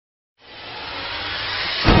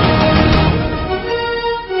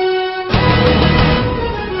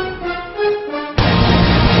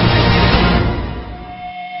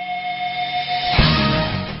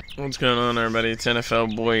What's going on, everybody? It's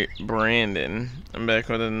NFL boy Brandon. I'm back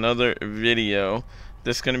with another video.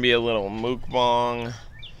 This is going to be a little mukbang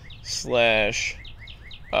slash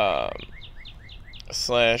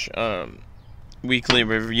weekly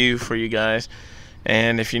review for you guys.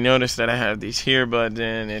 And if you notice that I have these earbuds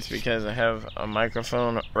in, it's because I have a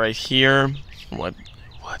microphone right here.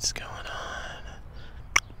 What's going on?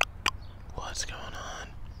 What's going on?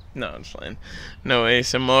 No, I'm just playing. No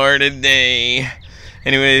ASMR today.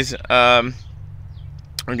 Anyways, I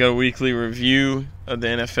got a weekly review of the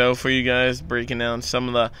NFL for you guys, breaking down some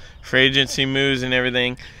of the free agency moves and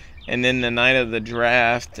everything. And then the night of the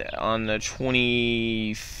draft on the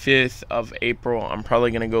 25th of April, I'm probably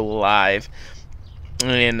going to go live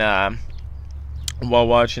and while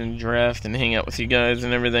watching the draft and hang out with you guys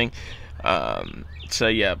and everything. So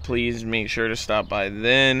yeah, please make sure to stop by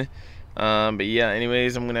then. But yeah,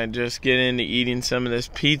 anyways, I'm going to just get into eating some of this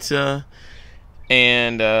pizza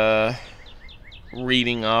and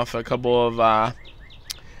reading off a couple of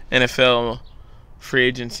NFL free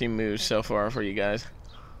agency moves so far for you guys.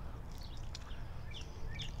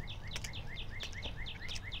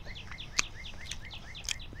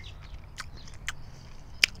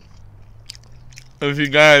 If you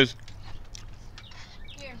guys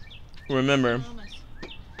remember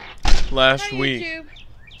last week,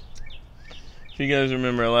 if you guys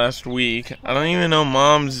remember last week, I don't even know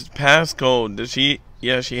Mom's passcode. Does she?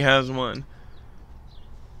 Yeah, she has one.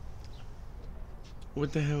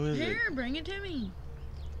 What the hell is it? Here, bring it to me.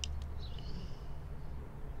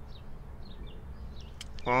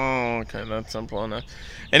 Oh, okay, that's simple enough.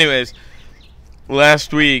 Anyways,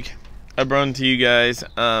 last week I brought to you guys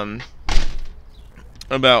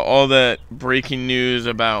about all that breaking news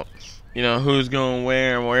about, you know, who's going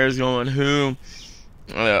where and where's going who.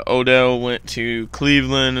 Odell went to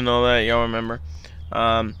Cleveland and all that, y'all remember.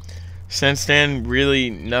 Since then, really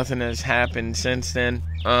nothing has happened since then.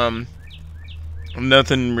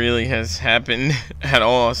 Nothing really has happened at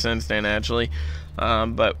all since then, actually.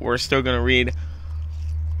 But we're still going to read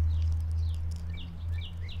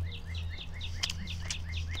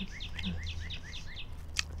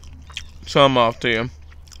some off to you.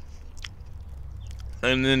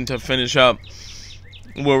 And then to finish up,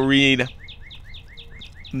 we'll read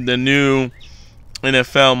the new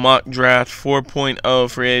NFL mock draft 4.0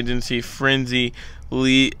 free agency frenzy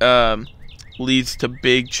leads to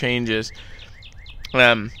big changes.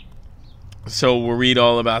 So we'll read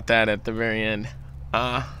all about that at the very end.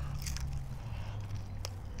 But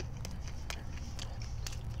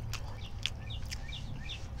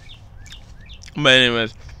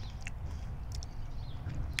anyways,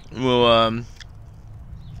 we'll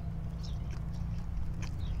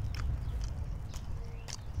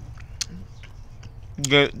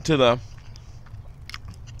get to the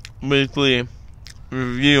weekly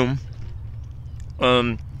review.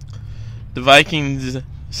 The Vikings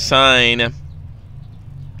sign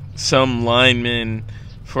some linemen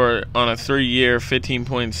on a 3-year,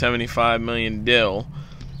 $15.75 million deal.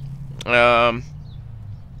 The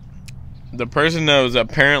person that was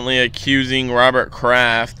apparently accusing Robert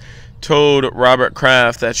Kraft told Robert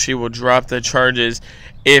Kraft that she will drop the charges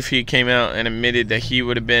if he came out and admitted that he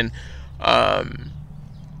would have been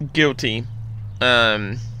guilty.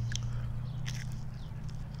 And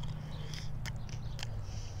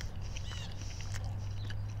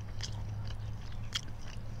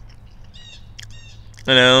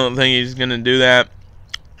I don't think he's gonna do that.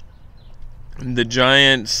 The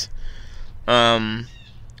Giants, I'm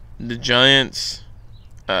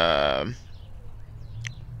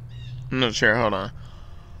not sure. Hold on.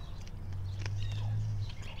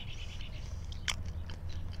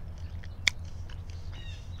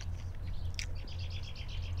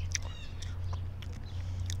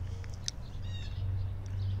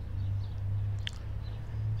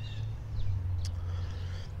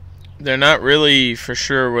 They're not really for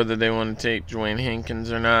sure whether they want to take Dwayne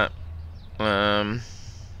Hankins or not. The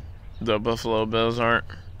Buffalo Bills aren't.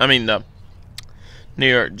 I mean, the New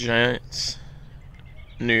York Giants.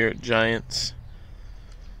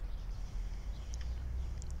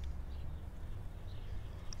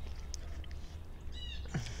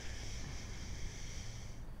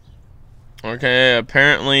 Okay,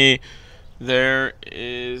 apparently there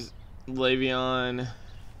is Le'Veon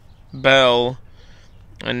Bell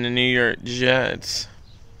and the New York Jets.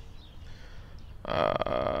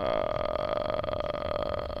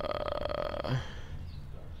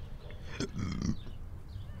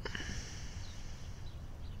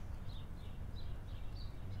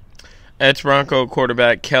 Ex-Bronco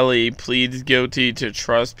quarterback Kelly pleads guilty to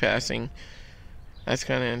trespassing. That's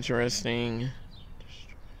kind of interesting.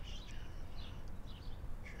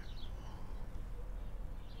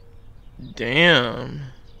 Damn.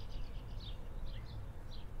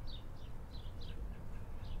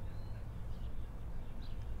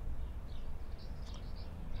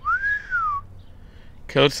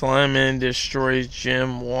 Coach Lyman destroys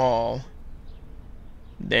gym wall.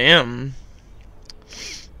 Damn.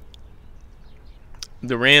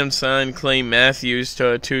 The Rams signed Clay Matthews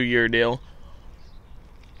to a 2-year deal.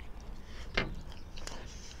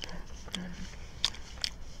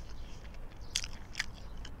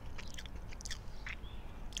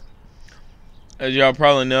 As y'all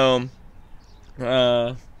probably know,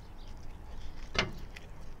 a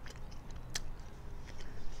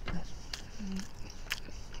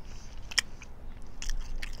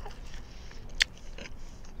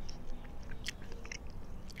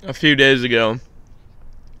few days ago,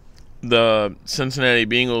 the Cincinnati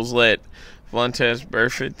Bengals let Vontaze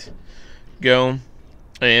Burfict go,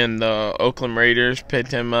 and the Oakland Raiders picked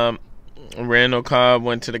him up. Randall Cobb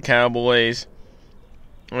went to the Cowboys.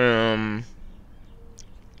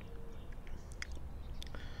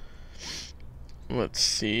 Let's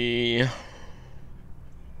see.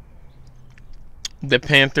 The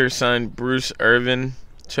Panthers signed Bruce Irvin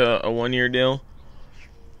to a 1-year deal.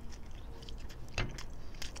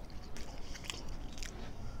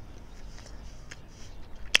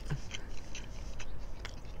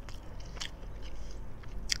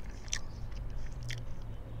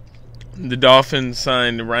 The Dolphins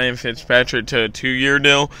signed Ryan Fitzpatrick to a 2-year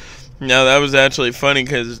deal. Now, that was actually funny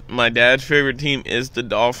because my dad's favorite team is the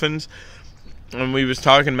Dolphins, and we was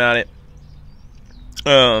talking about it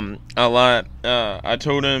a lot. I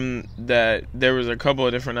told him that there was a couple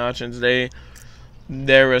of different options.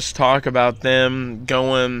 There was talk about them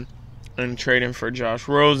going and trading for Josh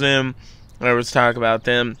Rosen. There was talk about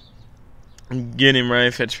them getting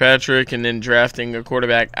Ryan Fitzpatrick and then drafting a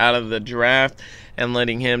quarterback out of the draft and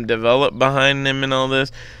letting him develop behind him and all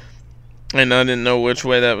this. And I didn't know which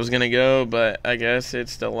way that was going to go, but I guess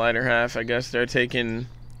it's the lighter half. I guess they're taking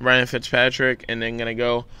Ryan Fitzpatrick and then going to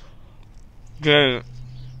go get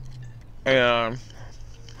a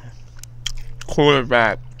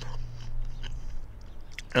quarterback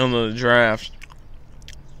in the draft.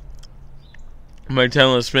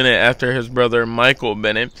 Martellus Bennett, after his brother Michael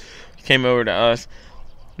Bennett came over to us,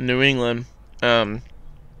 New England,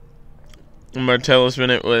 Martellus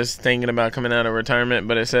Bennett was thinking about coming out of retirement,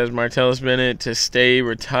 but it says Martellus Bennett to stay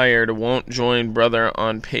retired, won't join brother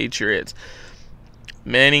on Patriots.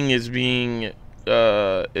 Manning is being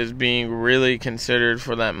really considered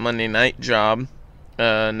for that Monday night job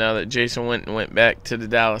now that Jason Witten went back to the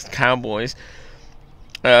Dallas Cowboys.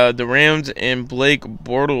 The Rams and Blake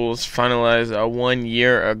Bortles finalized a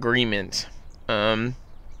 1-year agreement.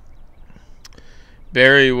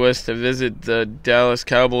 Barry was to visit the Dallas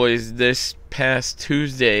Cowboys this past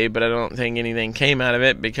Tuesday, but I don't think anything came out of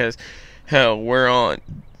it because, hell, we're on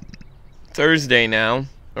Thursday now,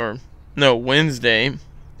 or no, Wednesday,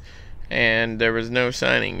 and there was no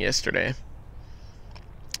signing yesterday.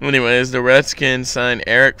 Anyways, the Redskins signed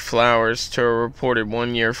Eric Flowers to a reported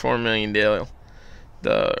 1-year, $4 million deal.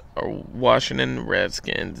 The Washington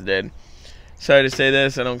Redskins did. Sorry to say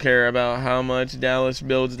this, I don't care about how much Dallas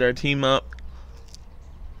builds their team up.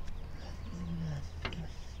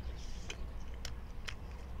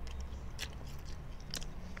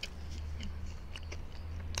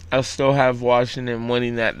 I'll still have Washington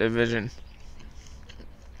winning that division.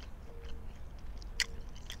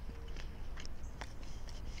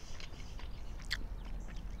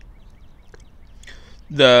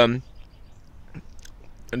 The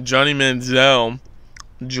Johnny Manziel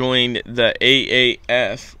joined the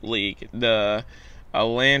AAF League, the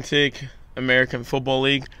Atlantic American Football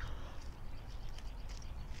League.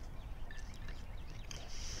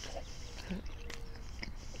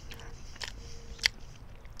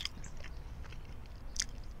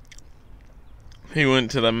 He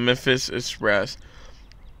went to the Memphis Express.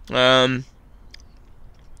 The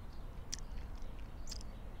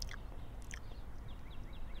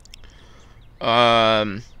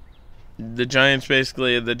Giants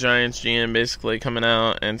GM basically coming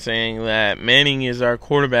out and saying that Manning is our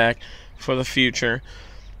quarterback for the future.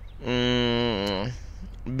 Yeah,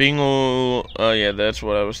 that's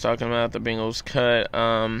what I was talking about. The Bengals cut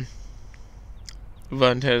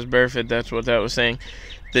Vontaze Burfict, that's what that was saying.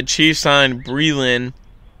 The Chiefs signed Breeland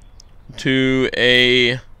to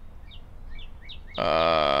a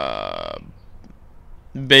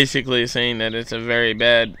basically saying that it's a very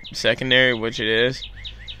bad secondary, which it is.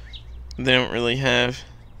 They don't really have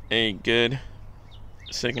a good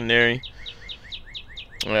secondary.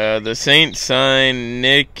 The Saints signed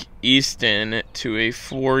Nick Easton to a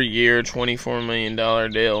 4-year, $24 million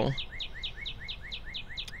deal.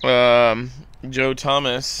 Joe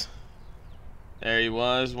Thomas. There he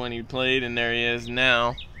was when he played, and there he is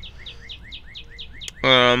now.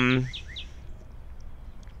 The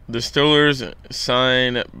Steelers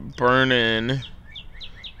sign Brennan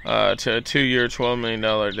to a 2-year, $12 million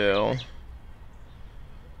deal.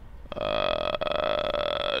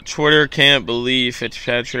 Twitter can't believe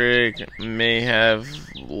Fitzpatrick may have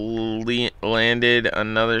landed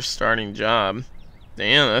another starting job.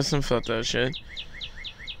 Damn, that's some fucked up shit.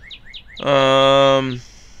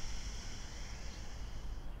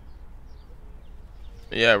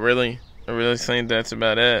 Yeah, really. I really think that's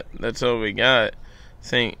about it. That's all we got.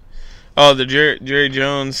 The Jerry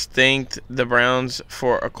Jones thanked the Browns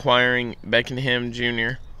for acquiring Beckham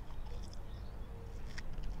Jr.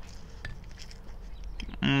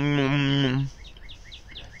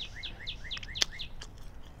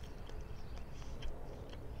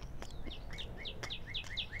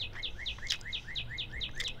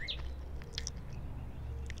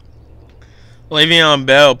 Le'Veon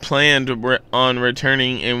Bell planned on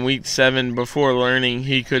returning in Week 7 before learning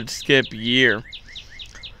he could skip year.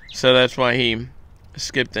 So that's why he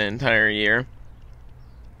skipped the entire year.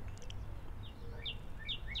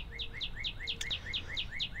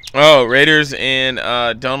 Oh, Raiders and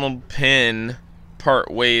Donald Penn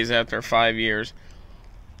part ways after 5 years.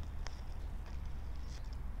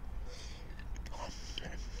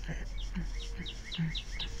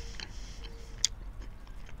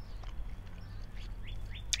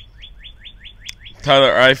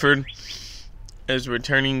 Tyler Eifert is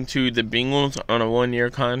returning to the Bengals on a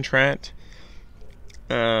 1-year contract.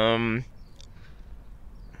 Yeah,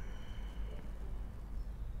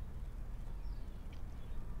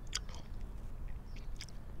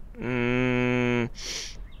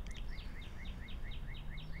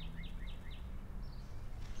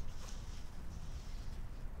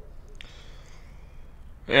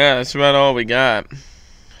 that's about all we got.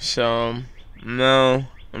 So, no,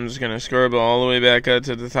 I'm just going to scrub all the way back up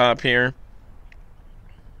to the top here.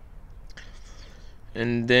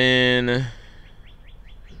 And then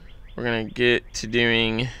we're going to get to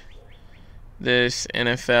doing this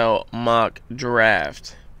NFL mock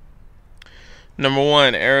draft. Number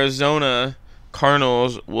 1, Arizona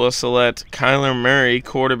Cardinals will select Kyler Murray,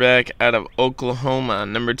 quarterback out of Oklahoma.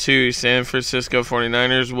 Number 2, San Francisco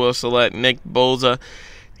 49ers will select Nick Bosa,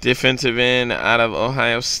 defensive end out of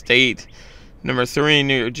Ohio State. Number 3,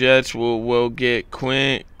 New York Jets will get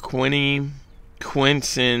Quinton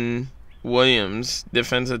Williams,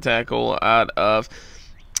 defensive tackle out of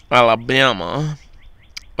Alabama.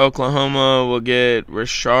 Oklahoma will get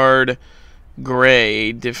Rashard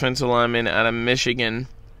Gray, defensive lineman out of Michigan.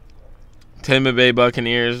 Tampa Bay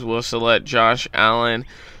Buccaneers will select Josh Allen,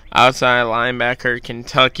 outside linebacker,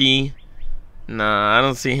 Kentucky. Nah, I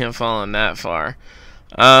don't see him falling that far.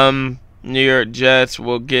 New York Giants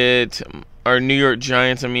will get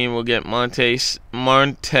Montez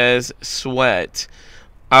Sweat,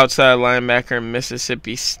 outside linebacker,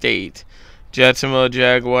 Mississippi State. Jacksonville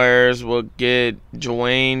Jaguars will get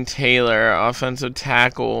Dwayne Taylor, offensive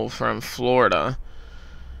tackle from Florida.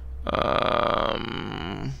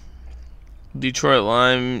 Detroit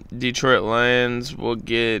Lions will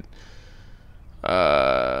get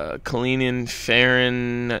Keenan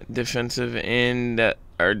Farron, defensive end out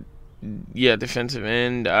of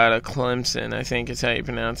Clemson, I think is how you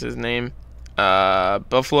pronounce his name.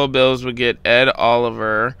 Buffalo Bills will get Ed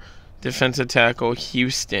Oliver, defensive tackle,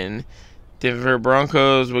 Houston. Denver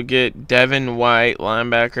Broncos will get Devin White,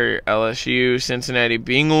 linebacker, LSU. Cincinnati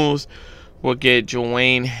Bengals will get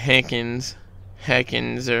Dwayne Hankins, or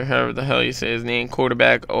however the hell you say his name,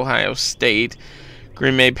 quarterback, Ohio State.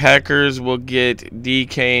 Green Bay Packers will get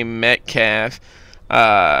DK Metcalf,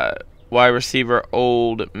 wide receiver,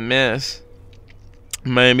 Ole Miss.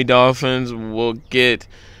 Miami Dolphins will get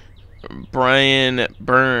Brian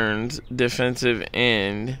Burns, defensive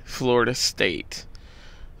end, Florida State.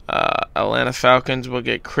 Atlanta Falcons will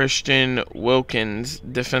get Christian Wilkins,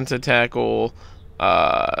 defensive tackle,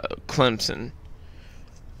 Clemson.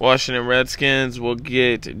 Washington Redskins will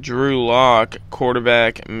get Drew Lock,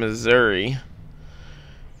 quarterback, Missouri.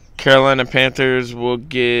 Carolina Panthers will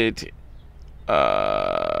get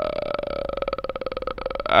I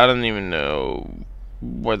don't even know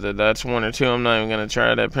whether that's 1 or 2. I'm not even going to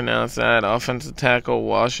try to pronounce that. Offensive tackle,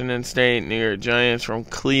 Washington State. New York Giants from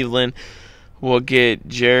Cleveland will get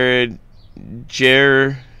Jeffrey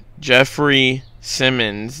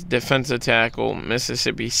Simmons, defensive tackle,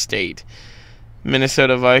 Mississippi State.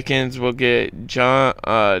 Minnesota Vikings will get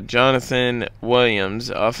Jonathan Williams,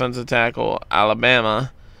 offensive tackle,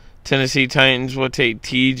 Alabama. Tennessee Titans will take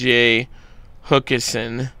T.J.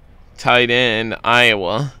 Hookinson, tight end,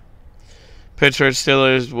 Iowa. Pittsburgh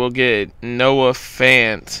Steelers will get Noah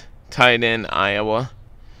Fant, tight end, Iowa.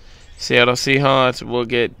 Seattle Seahawks will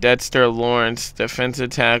get Dexter Lawrence, defensive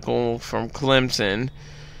tackle from Clemson.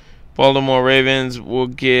 Baltimore Ravens will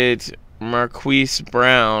get Marquise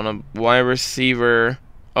Brown, a wide receiver,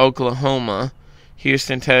 Oklahoma.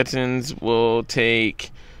 Houston Texans will take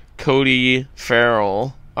Cody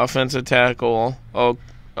Farrell, offensive tackle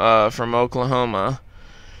from Oklahoma.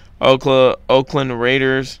 Oakland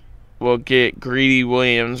Raiders will get Greedy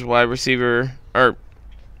Williams, wide receiver,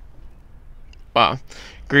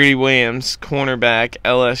 Greedy Williams, cornerback,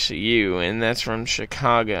 LSU, and that's from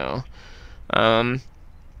Chicago.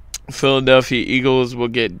 Philadelphia Eagles will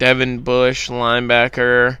get Devin Bush,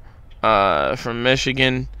 linebacker, from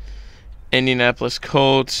Michigan. Indianapolis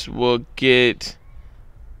Colts will get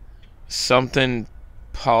something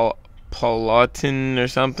Paulatin or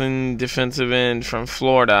something, defensive end from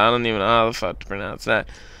Florida. I don't even know how the fuck to pronounce that.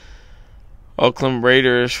 Oakland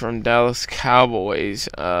Raiders from Dallas Cowboys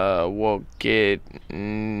will get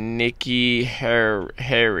Nicky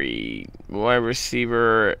Harry, wide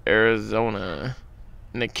receiver, Arizona.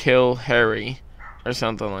 N'Keal Harry or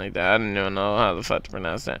something like that. I don't even know how the fuck to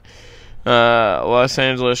pronounce that. Los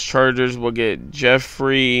Angeles Chargers will get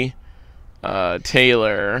Jeffrey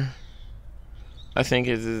Taylor, I think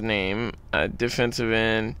is his name, defensive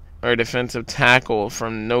end or defensive tackle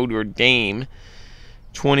from Notre Dame.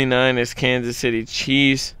 29 is Kansas City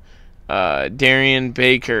Chiefs. Darian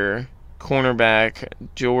Baker, cornerback,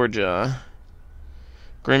 Georgia.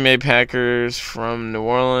 Green Bay Packers from New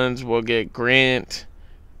Orleans will get Grant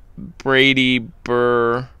Brady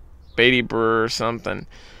Burr or something,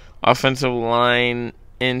 offensive line,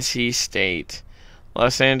 NC State.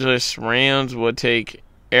 Los Angeles Rams will take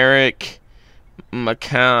Eric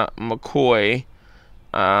McCoy,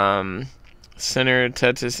 center,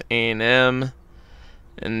 Texas A&M.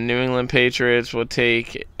 And New England Patriots will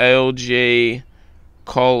take L.J.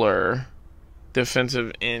 Collar,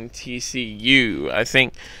 defensive end, TCU. I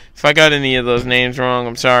think if I got any of those names wrong,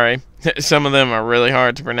 I'm sorry. Some of them are really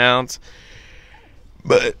hard to pronounce.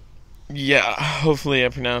 But, yeah, hopefully I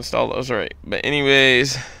pronounced all those right. But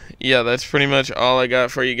anyways, yeah, that's pretty much all I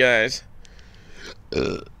got for you guys.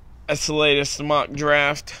 That's the latest mock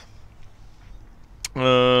draft.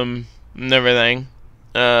 And everything.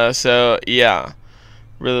 So, yeah.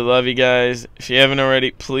 Really love you guys. If you haven't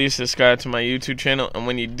already, please subscribe to my YouTube channel. And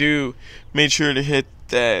when you do, make sure to hit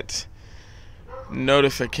that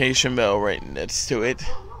notification bell right next to it.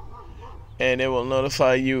 And it will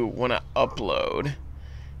notify you when I upload.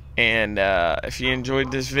 And if you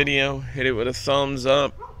enjoyed this video, hit it with a thumbs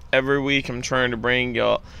up. Every week I'm trying to bring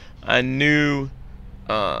y'all a new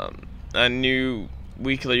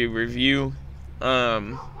weekly review.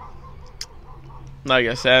 Like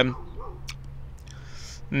I said,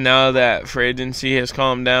 now that free agency has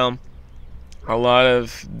calmed down, a lot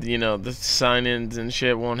of, the sign-ins and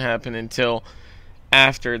shit won't happen until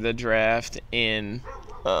after the draft and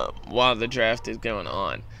while the draft is going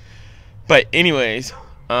on. But anyways,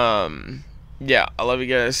 yeah, I love you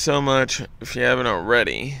guys so much. If you haven't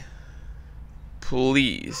already,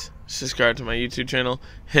 please subscribe to my YouTube channel,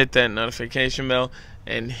 hit that notification bell,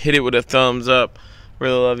 and hit it with a thumbs up.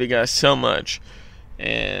 Really love you guys so much.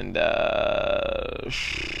 And oh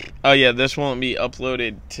yeah, this won't be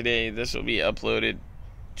uploaded today. This will be uploaded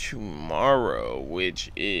tomorrow,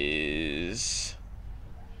 which is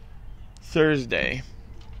Thursday.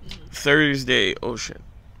 Oh shit.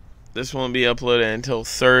 This won't be uploaded until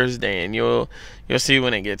Thursday, and you'll see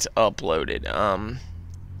when it gets uploaded.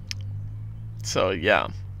 So yeah,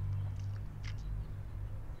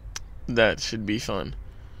 that should be fun.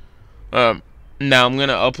 Now I'm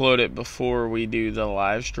gonna upload it before we do the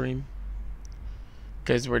live stream,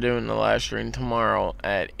 because we're doing the live stream tomorrow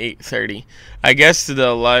at 8:30. I guess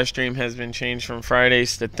the live stream has been changed from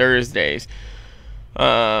Fridays to Thursdays,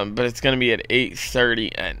 but it's gonna be at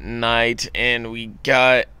 8:30 at night. And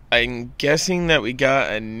I'm guessing that we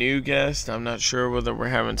got a new guest. I'm not sure whether we're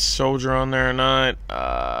having Soldier on there or not.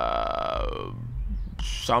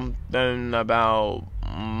 Something about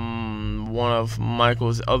one of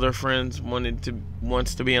Michael's other friends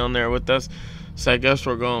wants to be on there with us, so I guess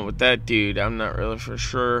we're going with that dude. I'm not really for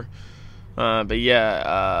sure, but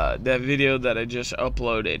yeah, that video that I just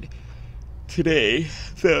uploaded today,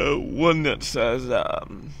 the one that says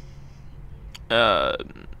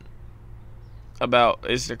about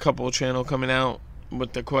is the couple channel coming out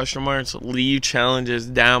with the question marks, leave challenges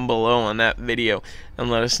down below on that video and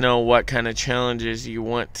let us know what kind of challenges you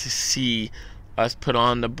want to see us put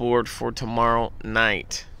on the board for tomorrow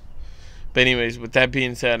night. But anyways, with that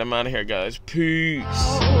being said, I'm out of here, guys. Peace.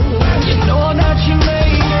 You know that you